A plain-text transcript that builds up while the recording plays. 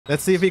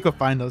Let's see if he could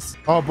find us.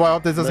 Oh boy, I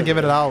hope this doesn't give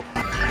it out.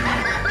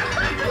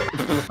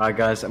 Alright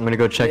guys, I'm gonna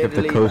go check if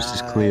the coast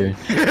is clear.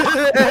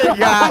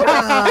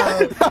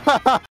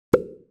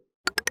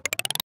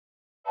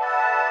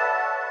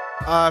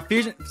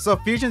 Fusion. So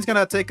Fusion's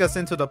gonna take us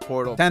into the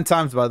portal 10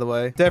 times, by the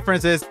way.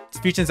 Difference is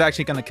Fusion's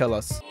actually gonna kill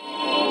us.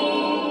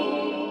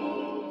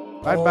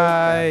 Bye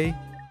bye.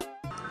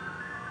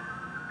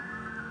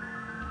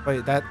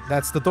 Wait,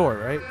 that's the door,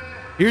 right?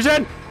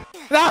 Fusion!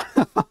 No!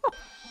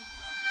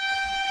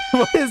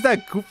 What is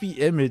that goofy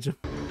image? I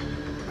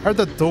heard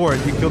the door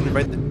and you killed me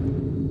right there.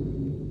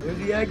 Where's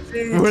the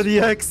exit? Where's the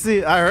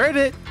exit? I heard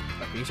it.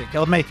 Fusion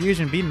killed me.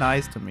 Fusion, be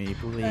nice to me,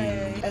 please.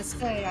 Hey,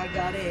 SA, I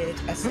got it.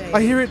 SA.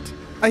 I hear it.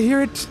 I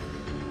hear it.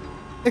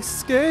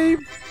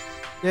 Escape.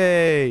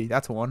 Yay.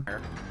 That's one.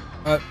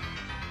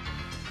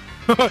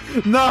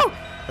 No.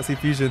 I see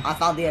Fusion. I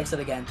found the exit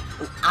again.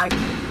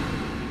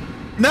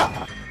 No.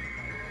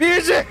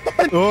 Fusion.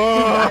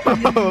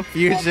 Oh,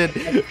 Fusion.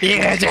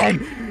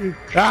 Fusion.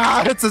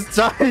 Ah, it's a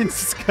giant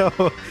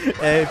skull.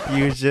 Hey,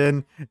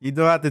 Fusion. You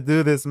don't have to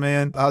do this,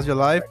 man. How's your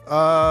life?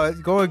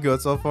 It's going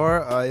good so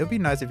far. It'd be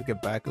nice if you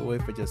could back away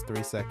for just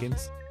 3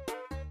 seconds.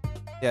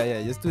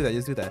 Yeah, just do that.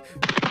 Just do that.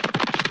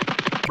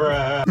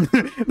 Bruh.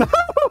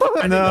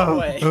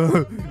 No.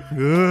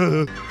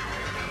 No.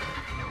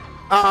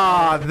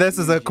 Ah, this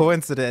is a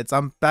coincidence.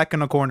 I'm back in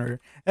the corner.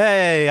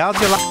 Hey,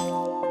 how's your life?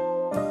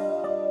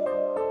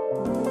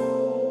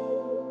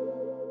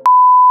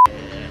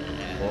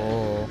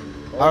 Oh.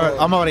 Alright,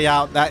 I'm already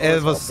out. That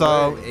was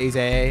so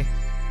easy.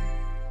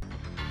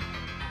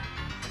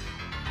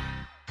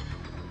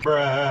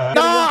 Bruh.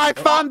 No, I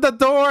found the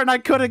door and I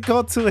couldn't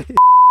go to it.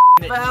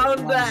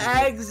 Found the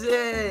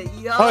exit.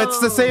 Yo. Oh, it's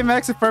the same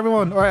exit for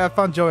everyone. All right, I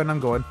found Joey and I'm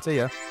going. See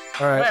ya.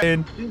 All right.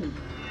 In.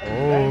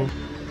 Oh.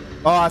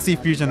 Oh, I see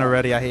Fusion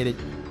already. I hate it.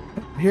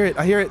 I hear it.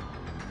 I hear it.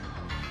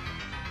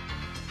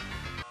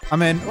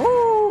 I'm in.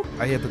 Oh.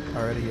 I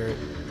already hear it.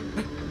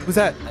 Who's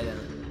that? I know.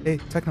 Hey,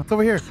 Techno. It's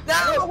over here.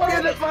 No, we're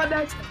gonna find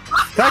exit.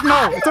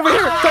 Techno. It's over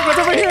here. Techno, it's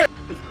over here.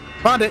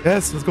 Found it.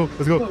 Yes. Let's go.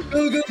 Let's go.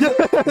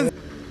 Yes.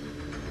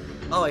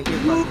 Oh, I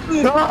hear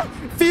it. Ah,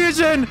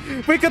 Fusion!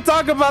 We can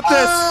talk about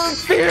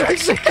this!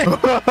 Fusion!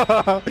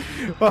 Oh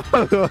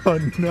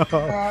no.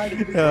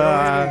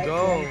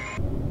 Go.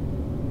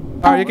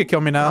 Alright, you can kill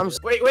me now.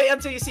 Wait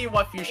until you see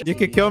what Fusion. You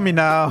can kill me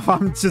now.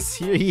 I'm just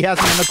here. He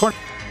has me in the corner.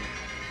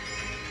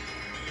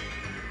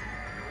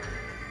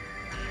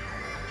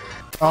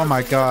 Oh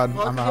my god.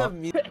 I'm out.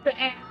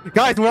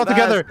 Guys, we're all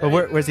together. Oh,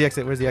 where's the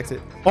exit? Where's the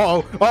exit?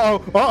 Uh-oh.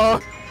 Uh-oh.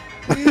 Uh-oh.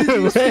 I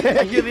hear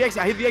the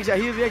exit. I hear the exit. I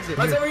hear the exit.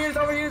 Oh, it's over here. It's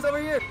over here. It's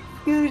over here.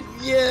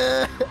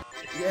 Yeah.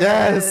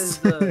 Yes.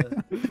 We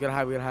gotta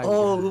hide. We gotta hide.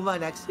 Oh, who am I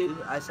next to?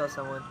 I saw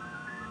someone.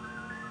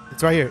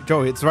 It's right here.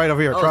 Joey, it's right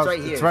over here. Oh, it's right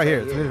here. It's right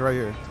here. It's right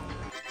here.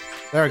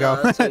 There we go.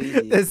 Oh, that's so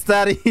easy. It's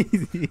that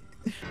easy.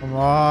 Come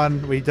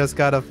on. We just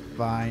gotta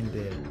find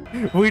it.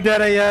 We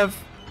did AF.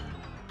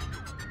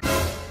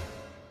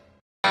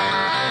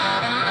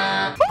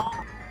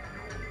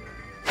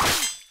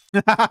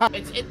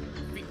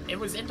 It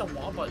was in the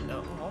wall, but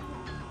no.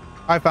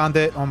 I found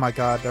it. Oh my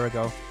god. There we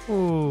go.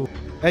 Ooh.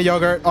 Hey,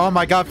 Yogurt. Oh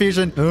my god,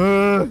 Fusion.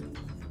 I'm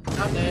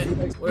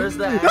dead. Where's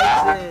the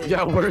exit?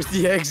 Yeah, where's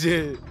the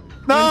exit?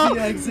 No.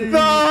 The exit?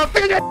 No.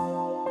 Fusion.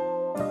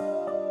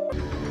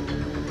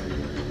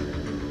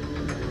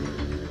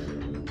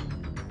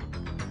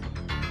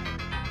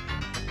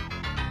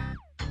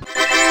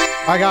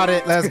 I got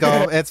it. Let's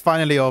go. It's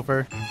finally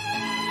over.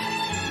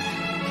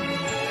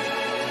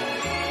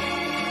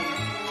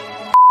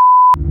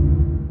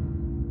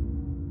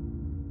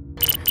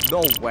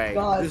 No way.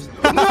 God.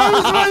 No,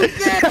 right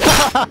there.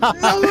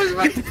 No,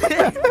 right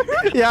there.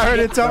 Yeah, I heard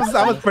it.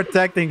 I was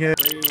protecting it.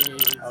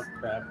 Oh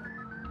crap.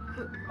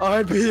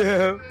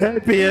 RPM.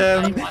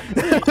 PM.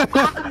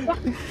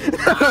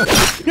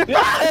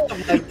 Oh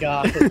my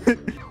god.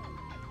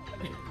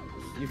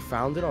 You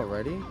found it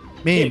already?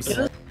 Memes.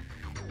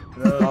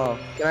 Oh,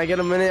 can I get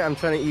a minute? I'm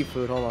trying to eat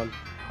food. Hold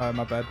on.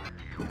 My bad.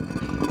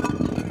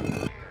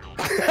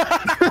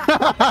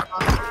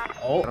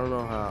 Oh. I don't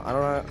know how. I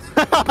don't know.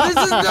 This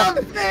is not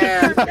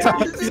fair.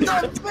 This is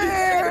not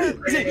fair.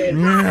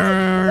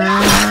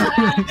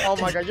 Oh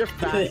my god, you're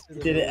fast.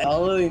 Did it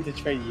all to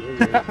try you?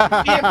 No,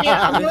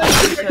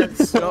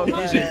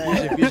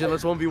 Fusion,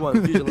 let's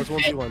 1v1. Fusion, let's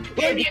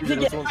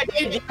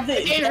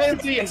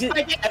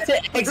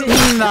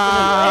 1v1.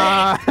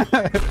 Nah.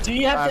 Do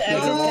you have to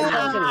exit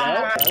 10,000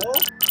 now?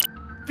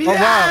 Oh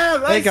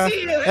wow. Hey guys.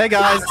 Hey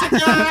guys. I'm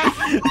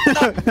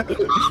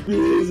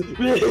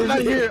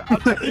not here.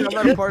 I'm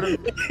not a part of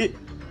it.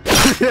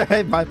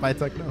 Hey, my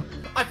Techno.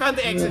 I found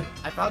the exit.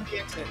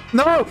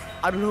 No.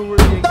 I don't know where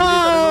the exit is.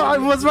 I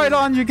was right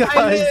on you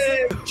guys.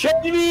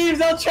 Trend memes!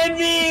 I'll trend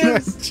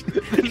memes!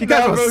 You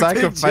guys will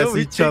sacrifice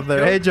each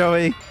other. Hey,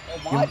 Joey.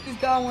 Why this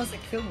guy wants to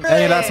kill me?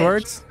 Any last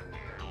words?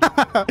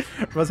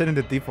 Bro's hitting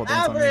the default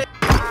dance on me.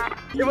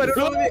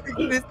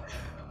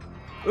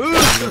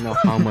 I don't know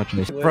how much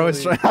this. Bro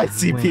is trying high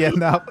CPN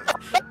now.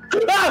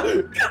 Stop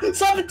doing it!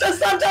 Stop doing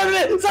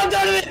it! Stop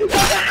doing it!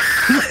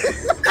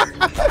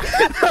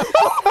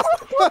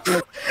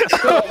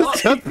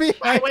 Just I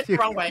behind went the you.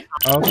 wrong way.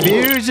 Oh,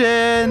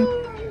 Fusion!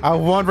 I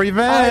want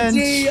revenge!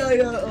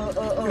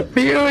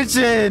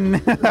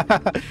 Fusion!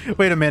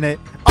 Wait a minute.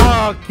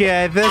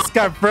 Okay, this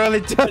guy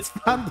really just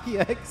found the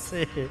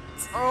exit.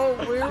 Oh,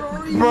 where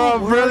are you? Bro,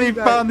 Where really are you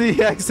found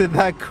the exit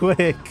that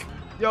quick.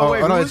 Yo, Oh,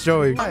 wait, oh no, who's- it's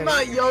Joey. I'm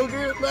not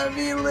yogurt. Let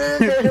me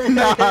live.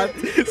 Nah,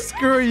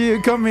 screw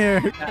you. Come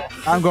here.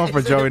 I'm going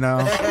for Joey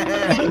now.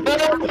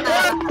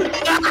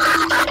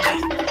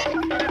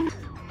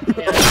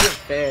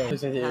 Fair.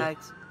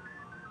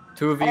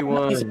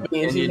 2v1. He's Can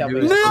you helping.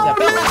 do He's it?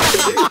 helping.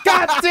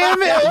 God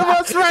damn it! It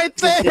was right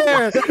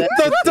there.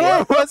 The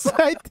door was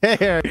right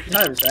there.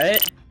 Times,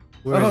 right?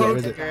 Where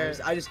is it? Where is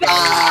it? I just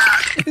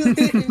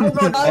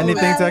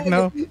Anything,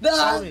 Techno?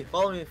 Follow me.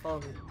 Follow me. Follow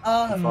me.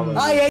 Follow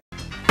I me.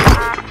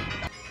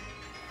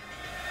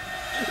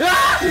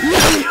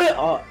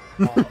 Oh,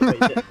 wait,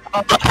 shit.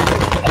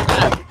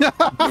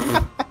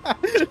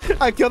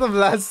 I killed him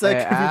last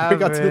second before we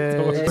got to the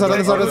door. Hey, Hold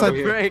on, hold on, hold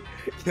on. break.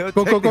 Yo,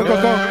 Go, go, go,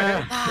 go, go.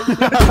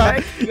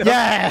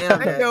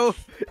 Yeah. Yo,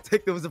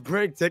 take there was a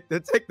break. Take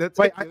the.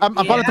 Wait, I'm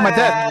falling to my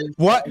death.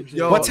 What?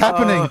 Yo, What's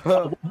happening?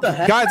 What the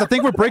heck? Guys, I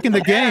think we're breaking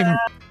the game.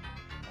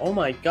 Oh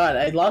my god,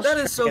 I lost. That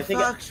is so I think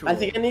factual. I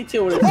think I need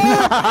to.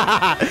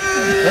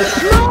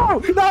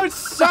 No,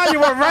 shot, you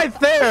were right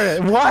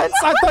there. What?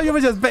 I thought you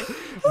were just.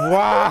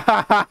 Wow.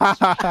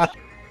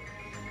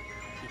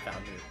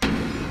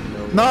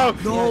 No,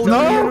 no,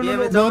 no, no,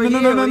 no, no, no,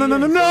 no, no, no,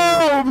 no,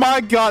 no! My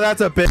God,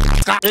 that's a bit.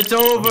 It's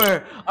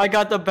over. I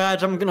got the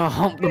badge. I'm gonna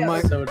hump the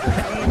mic. So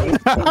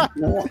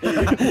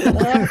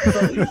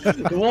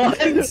what?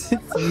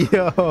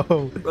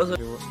 Yo.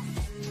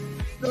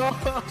 No,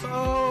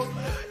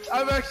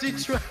 I'm actually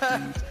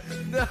trapped.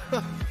 No,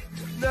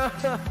 no.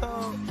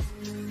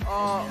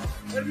 Oh,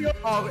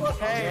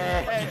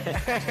 hey.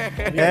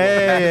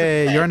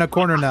 Hey, you're in a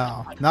corner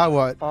now. Now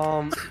what?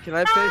 Can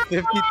I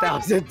pay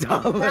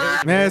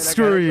 $50,000? Man,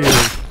 screw you.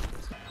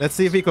 Let's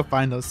see if he can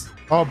find us.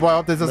 Oh boy, I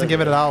hope this doesn't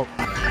give it out.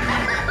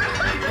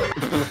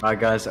 Alright,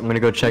 guys. I'm gonna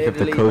go check if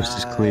the coast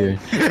is clear.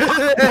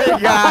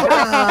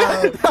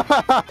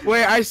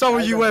 Wait, I saw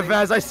where you went,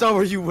 Vaz. I saw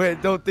where you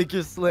went. Don't think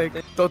you're slick.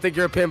 Don't think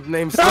you're a pimp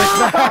named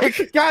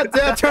Slickback. God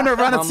damn, turn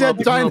around and see a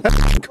giant.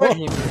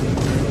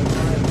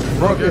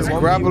 Bro, just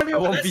grab him. I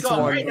won't be Let's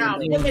go right now.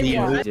 Get in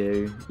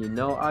here. You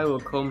know I will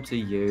come to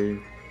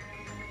you.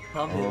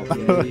 Come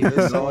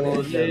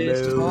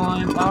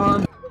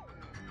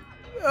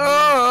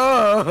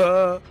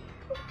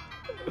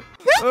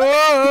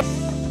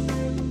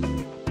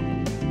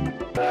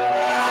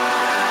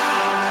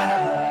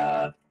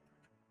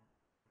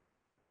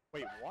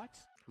Wait, what?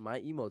 My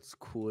emote's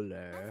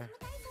cooler.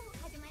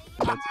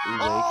 My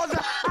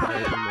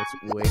emote's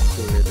way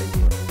cooler than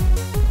yours.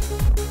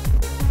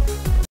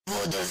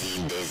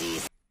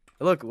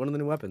 Look, one of the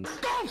new weapons.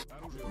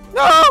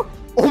 No!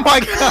 Oh my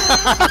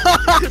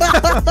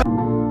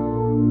God!